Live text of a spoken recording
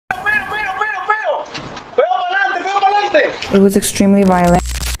It was extremely violent.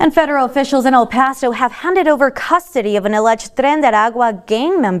 And federal officials in El Paso have handed over custody of an alleged Tren de Aragua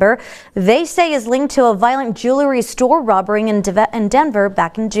gang member they say is linked to a violent jewelry store robbery in Denver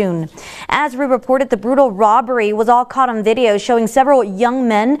back in June. As we reported, the brutal robbery was all caught on video, showing several young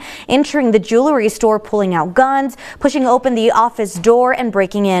men entering the jewelry store, pulling out guns, pushing open the office door, and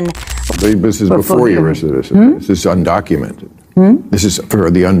breaking in. This is before your recidivism. This is undocumented. This is for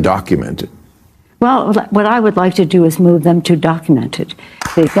the undocumented. Well, what I would like to do is move them to documented.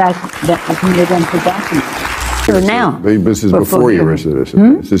 The fact that we can move them to documented. So now. This is before your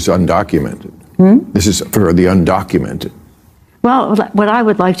recidivism. This is undocumented. This is for the undocumented. Well, what I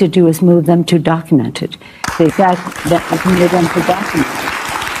would like to do is move them to documented. The fact that we can move them to documented.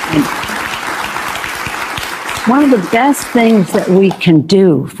 And one of the best things that we can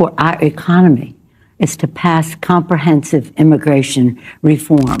do for our economy is to pass comprehensive immigration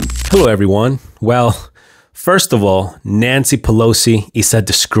reform. Hello, everyone. Well, first of all, Nancy Pelosi is a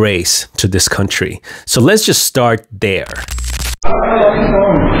disgrace to this country. So let's just start there.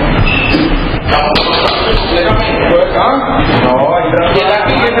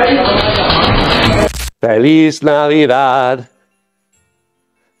 Feliz Navidad.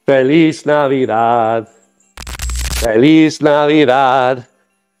 Feliz Navidad. Feliz Navidad.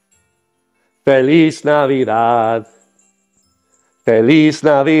 Feliz Navidad. Feliz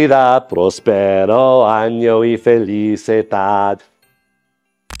Navidad, prospero año y felicidad.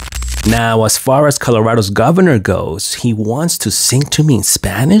 Now, as far as Colorado's governor goes, he wants to sing to me in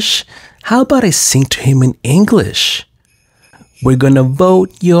Spanish? How about I sing to him in English? We're gonna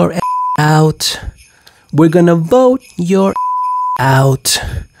vote your out. We're gonna vote your out.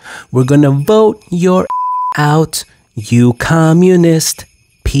 We're gonna vote your out, you communist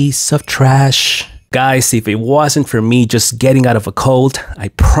piece of trash. Guys, if it wasn't for me just getting out of a cold, I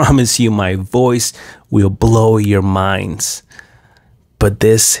promise you my voice will blow your minds. But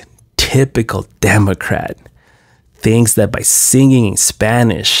this typical Democrat thinks that by singing in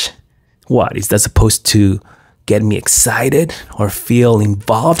Spanish, what, is that supposed to get me excited or feel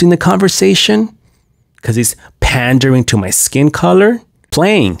involved in the conversation? Because he's pandering to my skin color?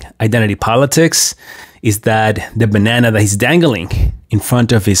 Playing identity politics? Is that the banana that he's dangling in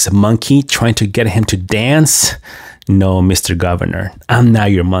front of his monkey, trying to get him to dance? No, Mr. Governor, I'm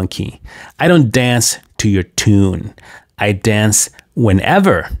not your monkey. I don't dance to your tune. I dance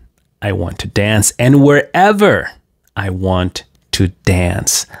whenever I want to dance and wherever I want to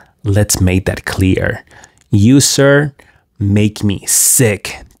dance. Let's make that clear. You, sir, make me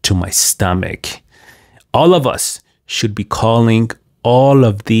sick to my stomach. All of us should be calling all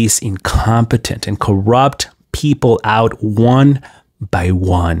of these incompetent and corrupt people out one by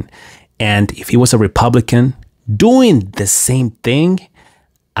one. And if he was a Republican doing the same thing,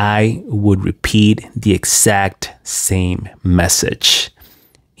 I would repeat the exact same message.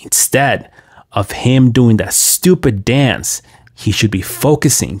 Instead of him doing that stupid dance, he should be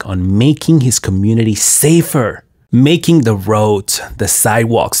focusing on making his community safer, making the roads, the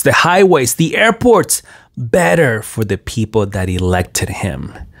sidewalks, the highways, the airports better for the people that elected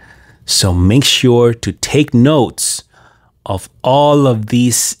him. So make sure to take notes of all of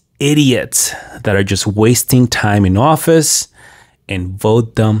these idiots that are just wasting time in office and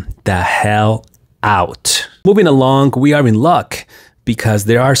vote them the hell out. Moving along, we are in luck because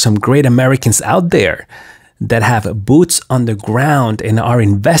there are some great Americans out there that have boots on the ground and are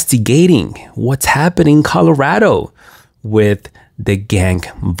investigating what's happening in Colorado with the gang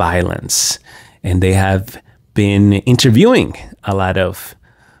violence. And they have been interviewing a lot of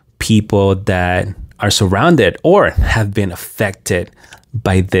people that are surrounded or have been affected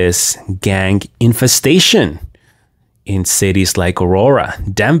by this gang infestation in cities like Aurora,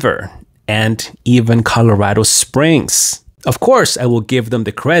 Denver, and even Colorado Springs. Of course, I will give them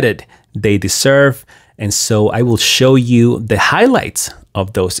the credit they deserve. And so I will show you the highlights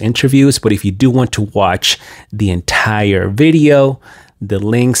of those interviews. But if you do want to watch the entire video, the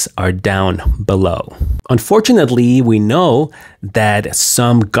links are down below. Unfortunately, we know that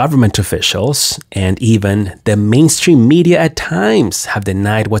some government officials and even the mainstream media at times have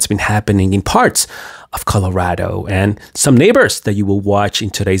denied what's been happening in parts of Colorado. And some neighbors that you will watch in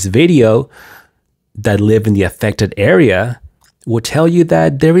today's video that live in the affected area will tell you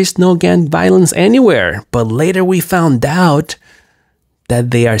that there is no gang violence anywhere. But later we found out that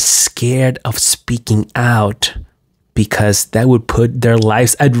they are scared of speaking out because that would put their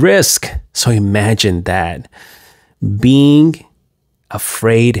lives at risk. So imagine that, being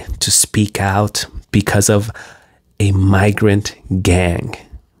afraid to speak out because of a migrant gang.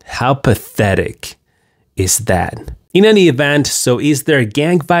 How pathetic is that? In any event, so is there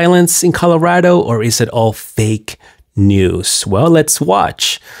gang violence in Colorado, or is it all fake news? Well, let's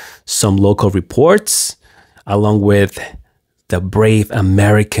watch some local reports along with the brave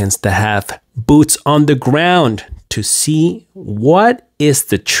Americans that have boots on the ground to see what is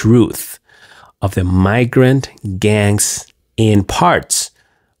the truth of the migrant gangs in parts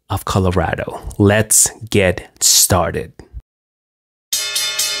of Colorado. Let's get started.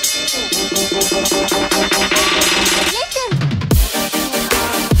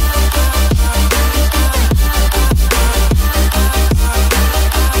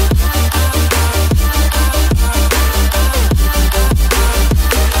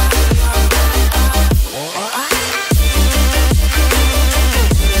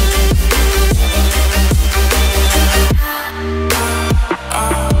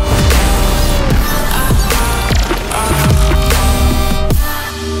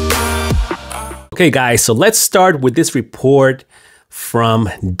 Okay, guys, so let's start with this report from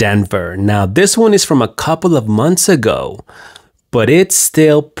Denver. Now, this one is from a couple of months ago, but it's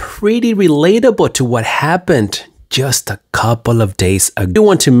still pretty relatable to what happened just a couple of days ago. I do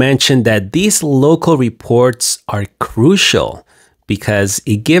want to mention that these local reports are crucial because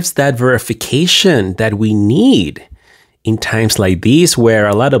it gives that verification that we need in times like these where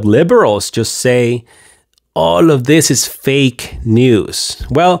a lot of liberals just say, all of this is fake news.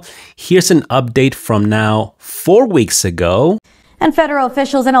 Well, here's an update from now 4 weeks ago. And federal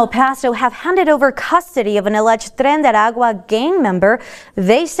officials in El Paso have handed over custody of an alleged Tren de Aragua gang member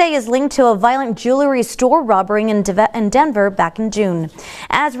they say is linked to a violent jewelry store robbery in Denver back in June.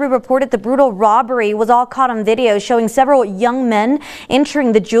 As we reported, the brutal robbery was all caught on video showing several young men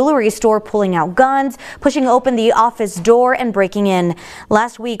entering the jewelry store, pulling out guns, pushing open the office door, and breaking in.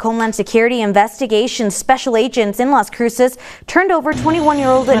 Last week, Homeland Security Investigations Special Agents in Las Cruces turned over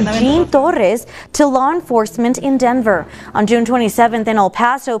 21-year-old Jean Torres to law enforcement in Denver. On June 27th in El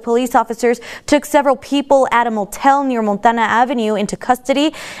Paso, police officers took several people at a motel near Montana Avenue into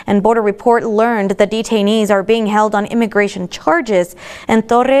custody, and Border Report learned the detainees are being held on immigration charges, and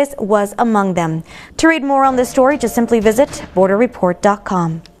Torres was among them. To read more on this story, just simply visit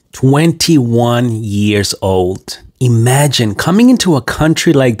borderreport.com. 21 years old. Imagine coming into a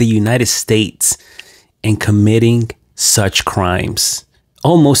country like the United States and committing such crimes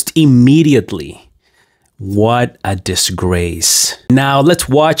almost immediately. What a disgrace. Now let's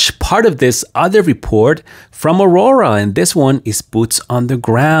watch part of this other report from Aurora, and this one is boots on the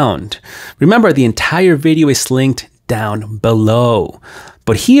ground. Remember, the entire video is linked down below.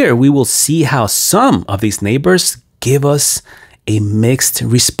 But here we will see how some of these neighbors give us a mixed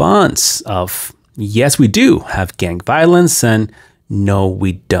response of, yes, we do have gang violence, and no,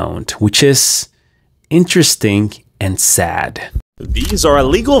 we don't, which is interesting and sad. These are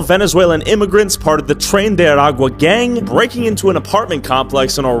illegal Venezuelan immigrants, part of the Tren de Aragua gang, breaking into an apartment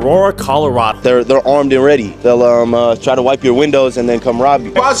complex in Aurora, Colorado. They're armed and ready. They'll try to wipe your windows and then come rob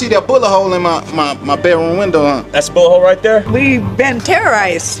you. I see that bullet hole in my bedroom window, huh? That's a bullet hole right there? We've been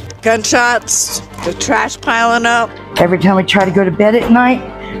terrorized. Gunshots, the trash piling up. Every time we try to go to bed at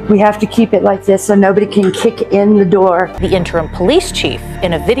night, we have to keep it like this so nobody can kick in the door. The interim police chief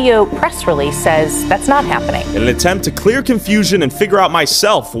in a video press release says that's not happening. In an attempt to clear confusion and figure out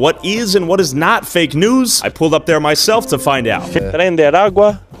myself what is and what is not fake news, I pulled up there myself to find out. Tren de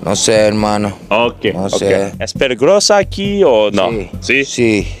Aragua? No sé, hermano. Okay, no okay. ¿Es peligrosa aquí o no? Sí.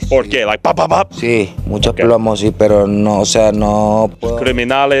 Sí. ¿Por qué? Like pop, pop, pop? Sí, muchos plomos, sí, pero no, o sea, no puedo,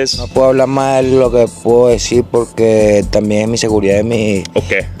 criminales. No puedo hablar más de lo que puedo decir porque también es mi seguridad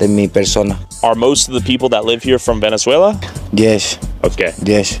de mi persona. Are most of the people that live here from Venezuela? Yes. Okay.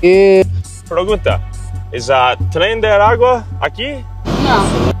 Yes. Pregunta, ¿es Tren de Aragua aquí?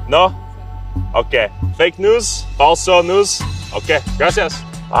 No. No? Okay. Fake news? Falso news? Okay, gracias.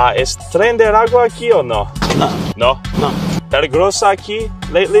 ¿Es Tren de Aragua aquí o no? No. No? No. ¿Peligrosa aquí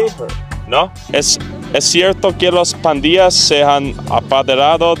lately? No? ¿Es cierto que los pandillas se han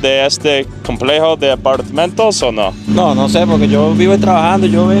apoderado de este complejo de apartamentos o no? No, no sé, porque yo vivo trabajando,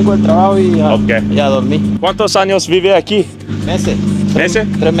 yo vengo al trabajo y a dormir. ¿Cuántos años vive aquí? Meses. ¿Meses?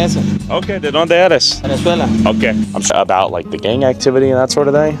 3 meses. Okay, ¿de dónde eres? Venezuela. Okay. I'm sure about like the gang activity and that sort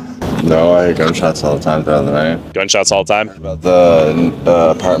of thing. No, I hear gunshots all the time throughout the night. Gunshots all the time? About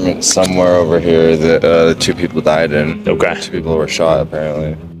the apartment somewhere over here that 2 people died in. Okay. 2 people were shot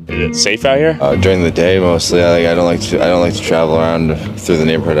apparently. Is it safe out here? During the day mostly. I don't like to travel around through the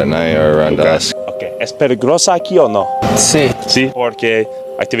neighborhood at night or around dusk. Okay. ¿Es peligrosa aquí o no? Sí. Sí. Porque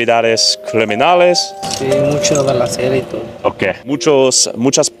actividades criminales. Sí, mucho balacera y todo. Okay.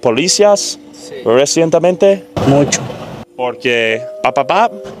 Muchas policías. Sí. Recientemente. Mucho. Porque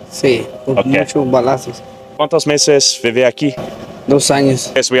Sí, muchos balazos. ¿Cuántos meses vive aquí? 2 años.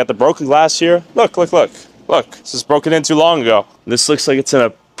 Okay, so we got the broken glass here. Look. Look, this is broken into long ago. This looks like it's in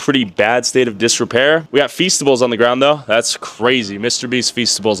a pretty bad state of disrepair. We got Feastables on the ground though. That's crazy. Mr. Beast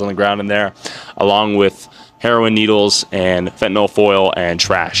Feastables on the ground in there, along with heroin needles and fentanyl foil and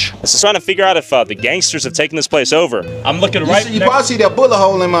trash. I'm just trying to figure out if the gangsters have taken this place over. I'm looking right. You probably see that bullet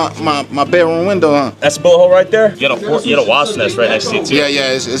hole in my bedroom window, huh? That's a bullet hole right there. You got a wasp nest right next to you too.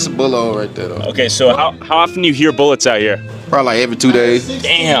 Yeah, it's a bullet hole right there though. Okay, so how often do you hear bullets out here? Probably like every 2 days.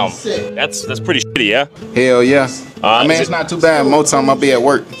 Damn, that's pretty shitty, yeah. Hell yeah. I mean, it's not too bad. Most time I'll be at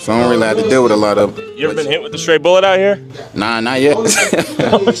work, so I don't really have to deal with a lot of it. You ever been hit with a stray bullet out here? Nah, not yet.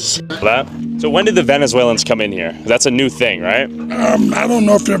 So when did the Venezuelans come in here? That's a new thing, right? I don't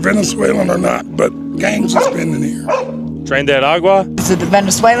know if they're Venezuelan or not, but gangs has been in here. Trained at Agua? Is it the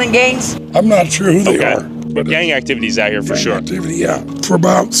Venezuelan gangs? I'm not sure who they are. But gang activities out here for sure. Activity, yeah, for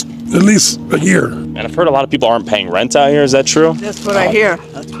about at least a year. And I've heard a lot of people aren't paying rent out here. Is that true? That's what I hear.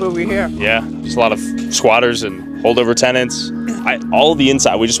 That's what we hear. Yeah, just a lot of squatters and holdover tenants. All the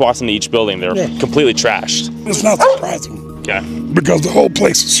inside, we just walked into each building. They're completely trashed. It's not surprising. Okay. Because the whole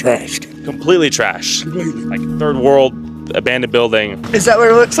place is trashed. Completely trashed. Completely. Like third world abandoned building. Is that what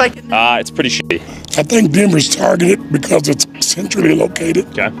it looks like? It's pretty shitty. I think Denver's targeted because it's centrally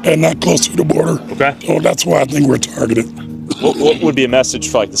located and not close to the border. Okay. So that's why I think we're targeted. What would be a message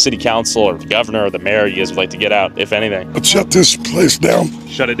for like the city council or the governor or the mayor you guys would like to get out, if anything? But shut this place down.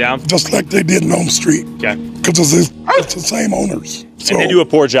 Shut it down? Just like they did in Elm Street. Okay. Because it's the same owners. So and they do a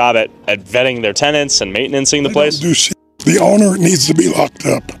poor job at vetting their tenants and maintaining the place? Don't do shit. The owner needs to be locked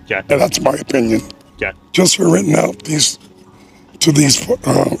up. Okay. And that's my opinion. Okay. Just for renting out to these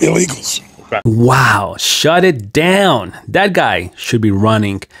illegals. Okay. Wow, shut it down. That guy should be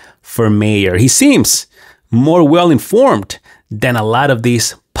running for mayor. He seems more well-informed than a lot of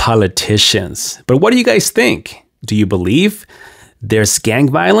these politicians. But what do you guys think? Do you believe there's gang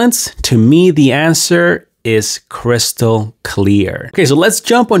violence? To me, the answer is crystal clear. Okay, so let's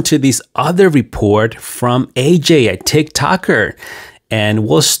jump onto this other report from AJ, a TikToker. And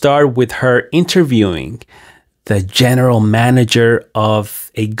we'll start with her interviewing the general manager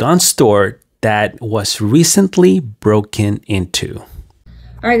of a gun store that was recently broken into.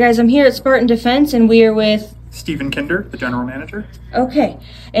 All right, guys, I'm here at Spartan Defense, and we are with Stephen Kinder, the general manager. Okay,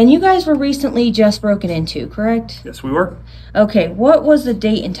 and you guys were recently just broken into, correct? Yes, we were. Okay, what was the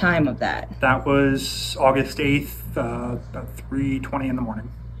date and time of that? That was August 8th, about 3:20 in the morning.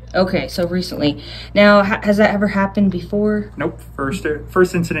 Okay, so recently. Now, has that ever happened before? Nope, first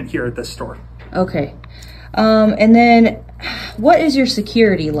incident here at this store. Okay. And then, what is your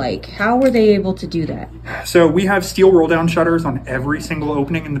security like? How were they able to do that? So we have steel roll-down shutters on every single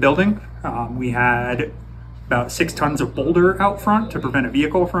opening in the building. We had about 6 tons of boulder out front to prevent a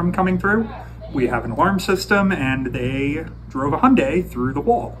vehicle from coming through. We have an alarm system, and they drove a Hyundai through the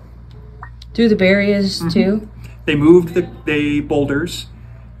wall. Through the barriers, too? They moved the boulders.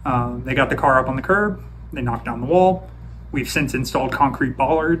 They got the car up on the curb. They knocked down the wall. We've since installed concrete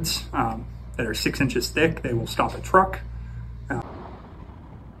bollards that are 6 inches thick. They will stop a truck. The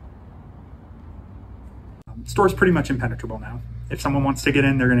store's pretty much impenetrable now. If someone wants to get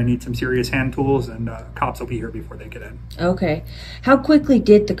in, they're going to need some serious hand tools, and cops will be here before they get in. Okay. How quickly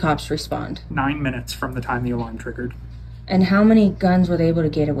did the cops respond? 9 minutes from the time the alarm triggered. And how many guns were they able to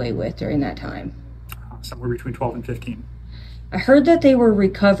get away with during that time? Somewhere between 12 and 15. I heard that they were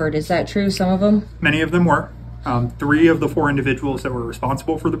recovered. Is that true, some of them? Many of them were. 3 of the 4 individuals that were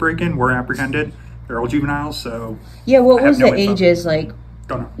responsible for the break-in were apprehended. They're all juveniles, so... Yeah, what was the ages, like?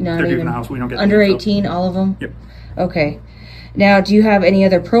 Don't know. They're juveniles. We don't get under 18, all of them? Yep. Okay. Now, do you have any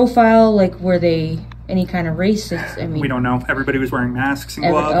other profile? Like, were they any kind of racist? I mean, we don't know. Everybody was wearing masks and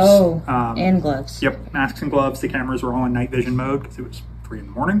gloves. And gloves. Yep, masks and gloves. The cameras were all in night vision mode because it was 3 in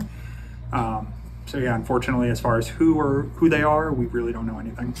the morning. So yeah, unfortunately, as far as who they are, we really don't know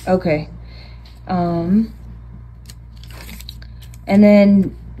anything. Okay. And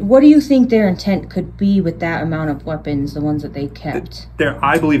then, what do you think their intent could be with that amount of weapons, the ones that they kept?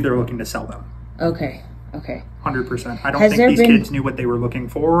 I believe they're looking to sell them. Okay. Okay. 100%. I don't think these kids knew what they were looking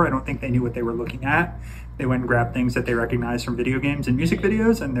for. I don't think they knew what they were looking at. They went and grabbed things that they recognized from video games and music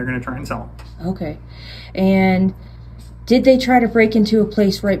videos, and they're going to try and sell them. Okay. And did they try to break into a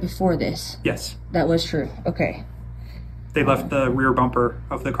place right before this? Yes. That was true. Okay. They left the rear bumper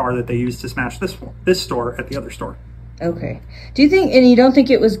of the car that they used to smash this store at the other store. Okay. Do you think, and you don't think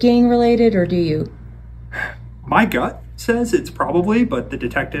it was gang related, or do you? My gut says it's probably, but the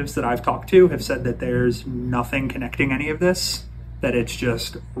detectives that I've talked to have said that there's nothing connecting any of this, that it's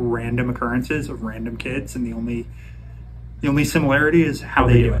just random occurrences of random kids, and the only similarity is how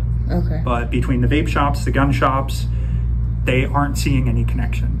they do it. Okay. But between the vape shops, the gun shops, they aren't seeing any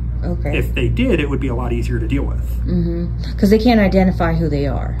connection. Okay. If they did, it would be a lot easier to deal with. Because they can't identify who they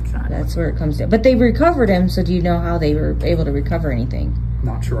are. Exactly. That's where it comes down. But they recovered him, so do you know how they were able to recover anything?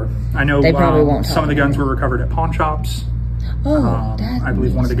 Not sure. I know they probably won't some of the guns were recovered at pawn shops. Oh, I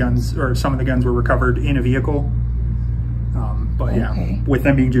believe one of the guns, or some of the guns were recovered in a vehicle. But yeah, with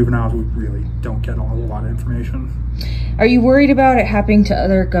them being juveniles, we really don't get a whole lot of information. Are you worried about it happening to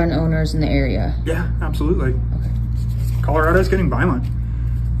other gun owners in the area? Yeah, absolutely. Okay. Colorado's getting violent.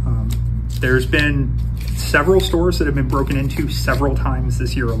 There's been several stores that have been broken into several times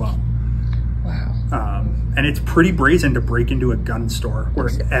this year alone. Wow. And it's pretty brazen to break into a gun store where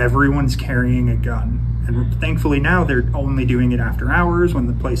everyone's carrying a gun. And thankfully now they're only doing it after hours when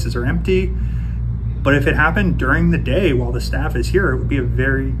the places are empty. But if it happened during the day while the staff is here, it would be a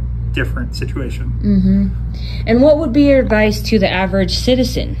very different situation. And what would be your advice to the average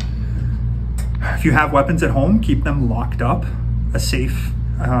citizen? If you have weapons at home, keep them locked up. A safe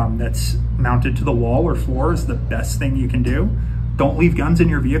that's mounted to the wall or floor is the best thing you can do. Don't leave guns in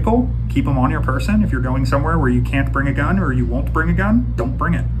your vehicle. Keep them on your person. If you're going somewhere where you can't bring a gun or you won't bring a gun, don't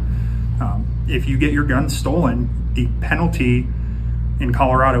bring it. If you get your gun stolen, the penalty in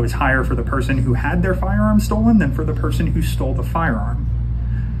Colorado is higher for the person who had their firearm stolen than for the person who stole the firearm.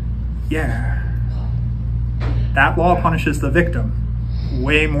 Yeah. That law punishes the victim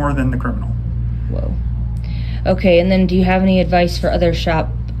way more than the criminal. Whoa. Okay, and then do you have any advice for other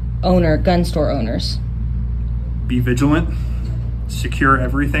gun store owners? Be vigilant. Secure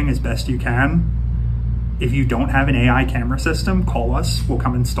everything as best you can. If you don't have an AI camera system, call us. We'll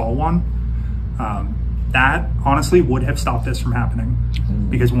come install one. That honestly would have stopped this from happening,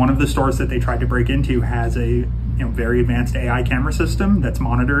 because one of the stores that they tried to break into has a very advanced AI camera system that's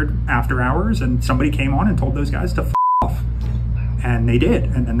monitored after hours, and somebody came on and told those guys to f off, and they did,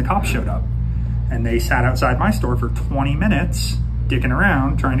 and then the cops showed up, and they sat outside my store for 20 minutes dicking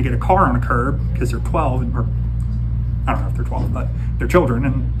around trying to get a car on a curb because they're 12, or I don't know if they're 12, but they're children,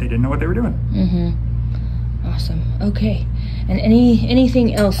 and they didn't know what they were doing. Awesome. Okay, and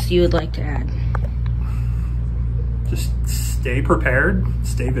anything else you would like to add? Just stay prepared,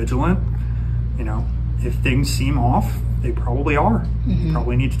 stay vigilant. If things seem off, they probably are. You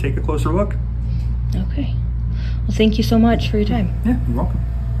probably need to take a closer look. Okay. Well, thank you so much for your time. Yeah, you're welcome.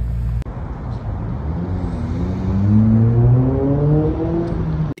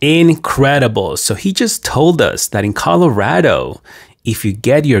 Incredible. So he just told us that in Colorado, if you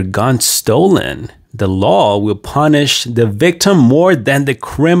get your gun stolen, the law will punish the victim more than the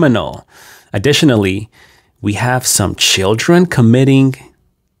criminal. Additionally, we have some children committing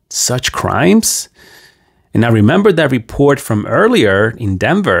such crimes. And I remember that report from earlier in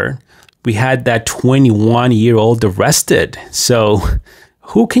Denver. We had that 21-year-old arrested. So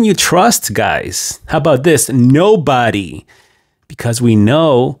who can you trust, guys? How about this? Nobody. Because we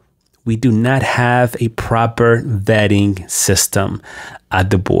know we do not have a proper vetting system at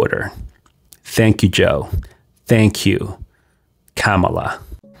the border. Thank you, Joe. Thank you, Kamala.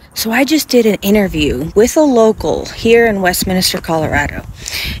 So I just did an interview with a local here in Westminster, Colorado.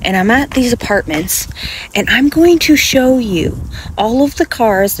 And I'm at these apartments, and I'm going to show you all of the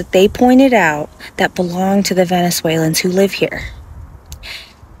cars that they pointed out that belong to the Venezuelans who live here.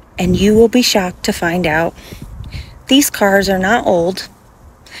 And you will be shocked to find out these cars are not old,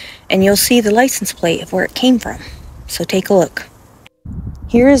 and you'll see the license plate of where it came from. So take a look.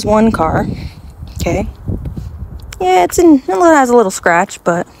 Here is one car. Okay. Yeah, it has a little scratch,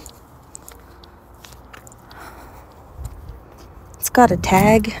 but it's got a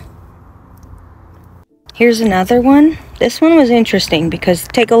tag. Here's another one. This one was interesting because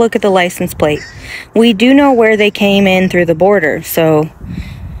take a look at the license plate. We do know where they came in through the border, so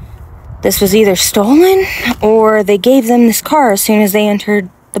this was either stolen or they gave them this car as soon as they entered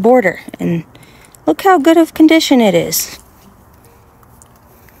the border. And look how good of condition it is.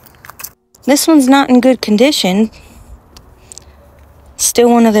 This one's not in good condition.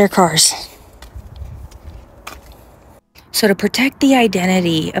 Still one of their cars. So to protect the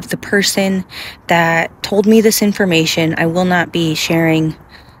identity of the person that told me this information, I will not be sharing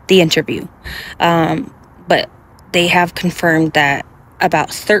the interview. But they have confirmed that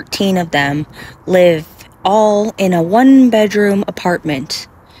about 13 of them live all in a one-bedroom apartment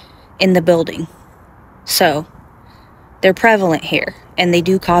in the building. So they're prevalent here, and they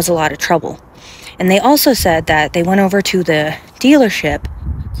do cause a lot of trouble. And they also said that they went over to the dealership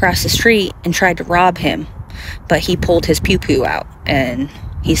across the street and tried to rob him, but he pulled his pew-pew out, and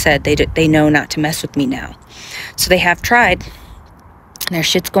he said they know not to mess with me now. So they have tried, and there's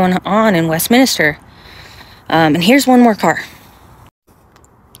shit's going on in Westminster. And here's one more car.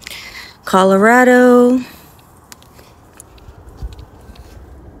 Colorado.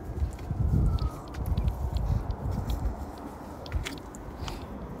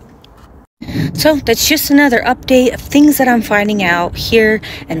 So that's just another update of things that I'm finding out here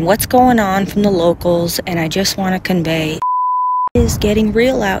and what's going on from the locals. And I just want to convey it is getting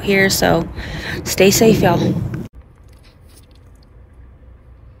real out here. So stay safe, y'all.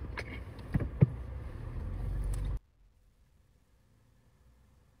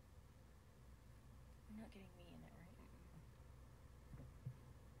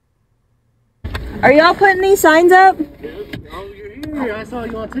 Are y'all putting these signs up? Here, I saw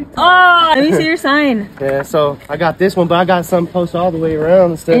you on TikTok. Oh, let me see your sign. Yeah, so I got this one, but I got some posted all the way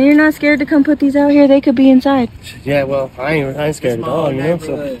around and stuff. And you're not scared to come put these out here? They could be inside. Yeah, well, I ain't scared at all, you know.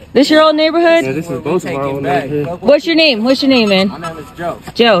 So. This your old neighborhood? Yeah, this is both of our old neighborhood. What's your name? What's your name, man? My name is Joe.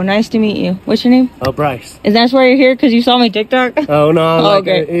 Joe, nice to meet you. What's your name? Oh, Bryce. Is that why you're here? Because you saw my TikTok? Oh, no. Oh, like,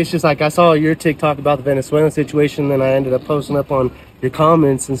 okay. It's just like I saw your TikTok about the Venezuelan situation, and I ended up posting up on your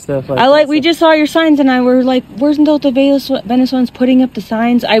comments and stuff like that. We just saw your signs, and I were like, where's the Venezuelans putting up the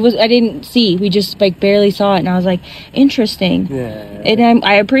signs? I didn't see. We just like barely saw it, and I was like, interesting. Yeah. And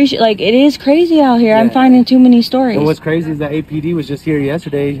I appreciate, like, it is crazy out here. Yeah. I'm finding too many stories. And what's crazy is that APD was just here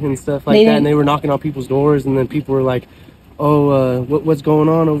yesterday and stuff like that, and they were knocking on people's doors, and then people were like, oh, what's going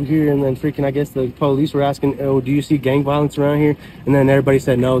on over here? And then freaking, I guess the police were asking, oh, do you see gang violence around here? And then everybody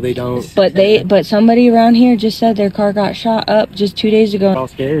said, no, they don't. But somebody around here just said their car got shot up just 2 days ago. I'm all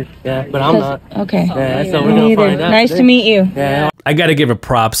scared. Yeah, but I'm not. Okay. Yeah, so we're gonna find out. Nice to meet you. Yeah. I gotta give her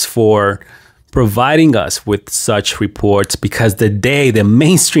props for providing us with such reports, because the day the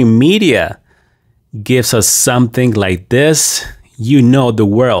mainstream media gives us something like this, you know the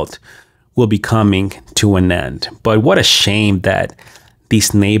world will be coming to an end. But what a shame that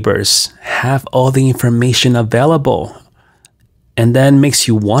these neighbors have all the information available, and then makes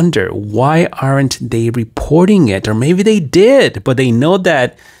you wonder, why aren't they reporting it? Or maybe they did, but they know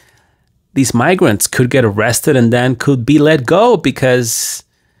that these migrants could get arrested and then could be let go because,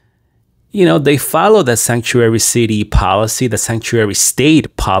 you know, they follow the sanctuary city policy, the sanctuary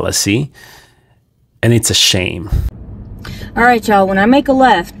state policy, and it's a shame. All right, y'all, when I make a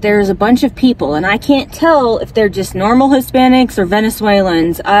left, there's a bunch of people, and I can't tell if they're just normal Hispanics or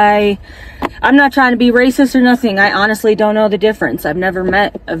Venezuelans. I'm not trying to be racist or nothing. I honestly don't know the difference. I've never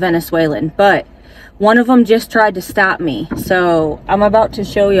met a Venezuelan, but one of them just tried to stop me. So I'm about to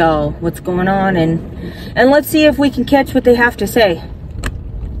show y'all what's going on, and let's see if we can catch what they have to say.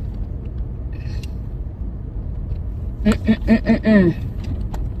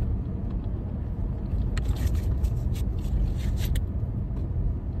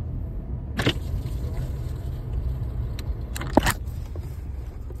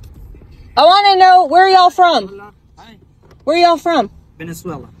 I want to know, where are y'all from? Where are y'all from?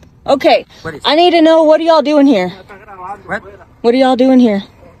 Venezuela. Okay, I need to know, what are y'all doing here? What? What are y'all doing here?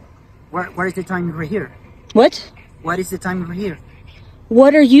 What is the time over here? What? What is the time over here?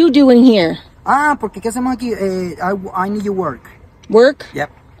 What are you doing here? Ah, porque qué hacemos aquí? I need your work. Work? Yep.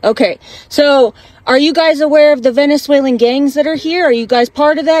 Okay, so are you guys aware of the Venezuelan gangs that are here? Are you guys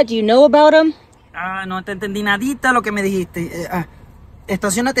part of that? Do you know about them? Ah, no te entendí nadita lo que me dijiste.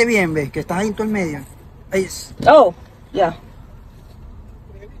 Estacionate bien, ves, que estás ahí en todo el medio. Oh, yeah.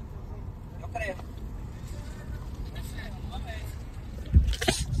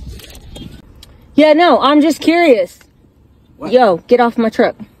 Yeah, no, I'm just curious. What? Yo, get off my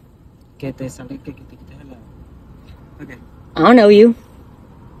truck. Okay. I don't know you.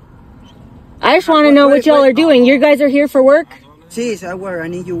 I just want to know what y'all are doing. You guys are here for work? Sí, I work. I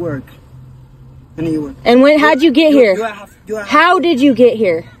need your work. I need your work. And how'd you get here? How did you get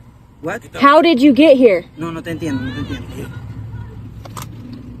here? What? How did you get here? No te entiendo, no te entiendo.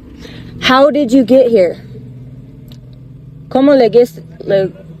 How did you get here? ¿Cómo llegaste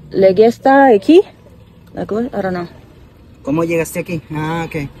aquí? Like what? I don't know. ¿Cómo llegaste aquí? Ah,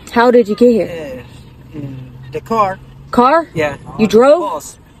 okay. How did you get here? The car. Car? Yeah. You drove?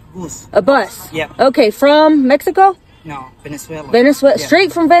 Bus. A bus? Yeah. Okay, from Mexico? No, Venezuela. Venezuela, yeah.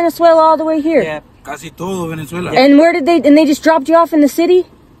 Straight from Venezuela all the way here? Yeah. Casi todo Venezuela. And where did they just dropped you off in the city?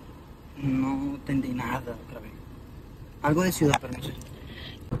 No entendí nada otra vez. Algo de ciudad, pero no sé.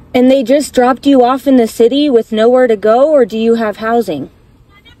 And they just dropped you off in the city with nowhere to go, or do you have housing?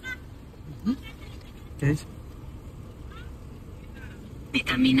 ¿Qué es?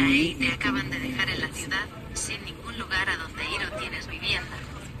 Vitamina E te acaban de dejar en la ciudad sin ningún lugar a donde ir o tienes vivienda.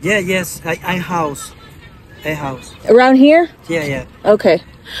 Yeah, yes, I house. Around here? Yeah. Okay.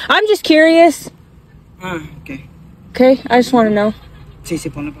 I'm just curious. Okay. Okay, I just want to know. Sí,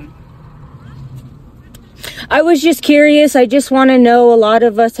 ponle. I was just curious. I just want to know. A lot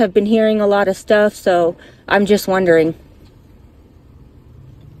of us have been hearing a lot of stuff, so I'm just wondering.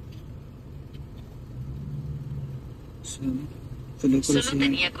 Solo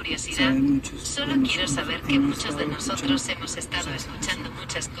tenía curiosidad. Solo quiero saber que muchos de nosotros hemos estado escuchando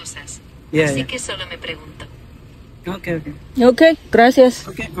muchas cosas. Así que solo me pregunto. Okay, gracias.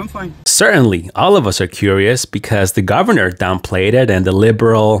 Okay, I'm fine. Certainly, all of us are curious because the governor downplayed it and the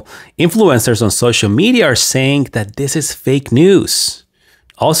liberal influencers on social media are saying that this is fake news.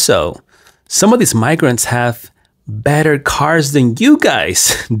 Also, some of these migrants have better cars than you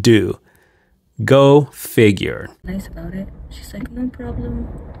guys do. Go figure. Nice about it. She's like, no problem.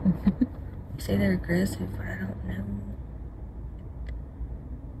 You say they're aggressive, but I don't know.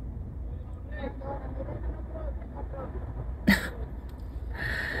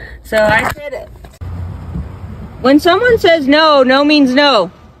 So I said, when someone says no, no means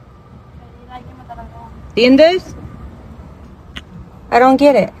no. ¿Entiendes? I don't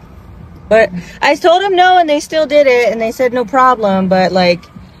get it. But I told them no and they still did it and they said no problem, but like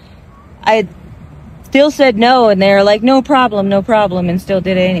I still said no and they're like no problem and still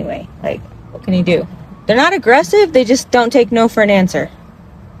did it anyway. Like, what can you do? They're not aggressive, they just don't take no for an answer.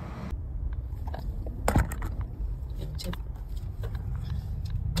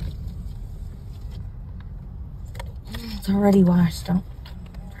 It's already washed, don't.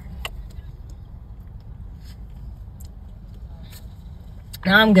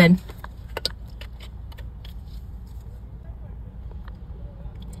 No, I'm good.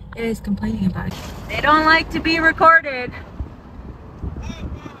 It is complaining about it. They don't like to be recorded.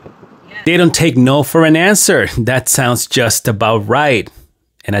 They don't take no for an answer. That sounds just about right.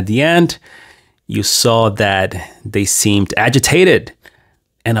 And at the end, you saw that they seemed agitated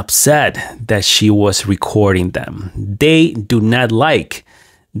and upset that she was recording them. They do not like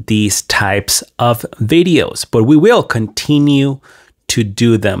these types of videos, but we will continue to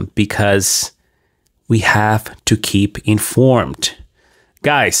do them because we have to keep informed.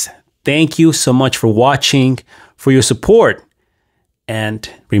 Guys, thank you so much for watching, for your support. And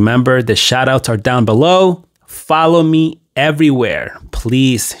remember, the shout outs are down below. Follow me everywhere.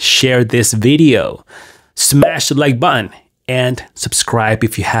 Please share this video. Smash the like button and subscribe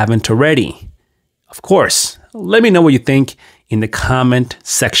if you haven't already. Of course, let me know what you think in the comment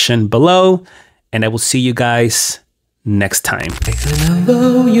section below. And I will see you guys next time. We're gonna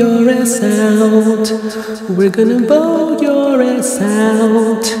blow your ass out. We're gonna blow your ass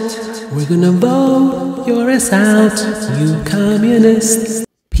out. We're gonna blow your ass out, you communist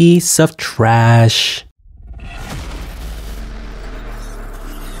piece of trash.